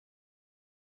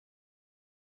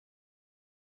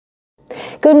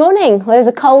Good morning. Well, there's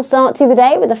a cold start to the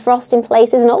day with the frost in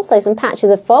places and also some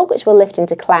patches of fog which will lift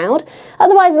into cloud.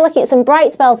 Otherwise, we're looking at some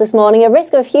bright spells this morning, a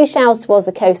risk of a few showers towards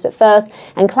the coast at first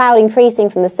and cloud increasing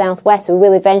from the southwest. We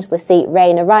will eventually see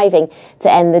rain arriving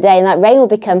to end the day, and that rain will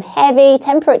become heavy.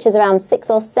 Temperatures around 6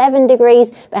 or 7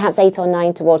 degrees, perhaps 8 or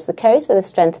 9 towards the coast with a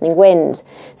strengthening wind.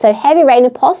 So heavy rain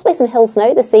and possibly some hill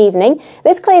snow this evening.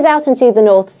 This clears out into the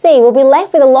North Sea. We'll be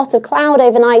left with a lot of cloud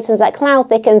overnight, and as that cloud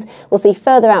thickens, we'll see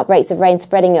further outbreaks of rain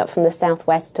spreading up from the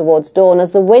southwest towards dawn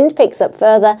as the wind picks up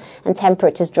further and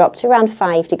temperatures drop to around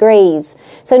 5 degrees.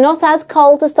 So not as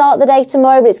cold to start the day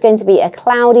tomorrow, but it's going to be a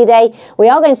cloudy day. We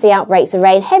are going to see outbreaks of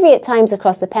rain, heavy at times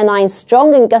across the Pennines.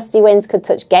 Strong and gusty winds could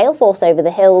touch gale force over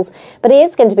the hills, but it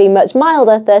is going to be much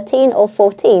milder, 13 or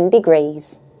 14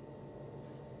 degrees.